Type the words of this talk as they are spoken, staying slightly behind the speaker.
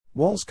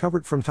Walls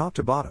covered from top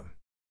to bottom.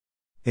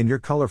 In your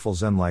colorful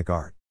Zen-like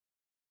art.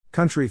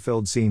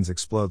 Country-filled scenes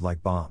explode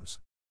like bombs.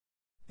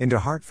 Into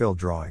heart-filled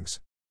drawings.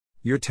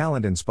 Your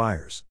talent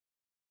inspires.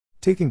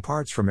 Taking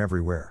parts from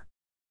everywhere.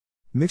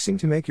 Mixing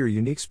to make your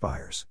unique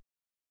spires.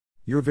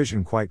 Your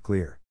vision quite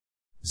clear.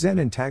 Zen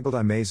entangled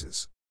eye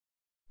mazes.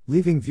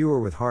 Leaving viewer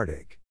with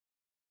heartache.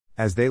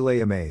 As they lay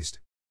amazed.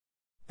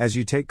 As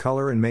you take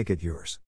color and make it yours.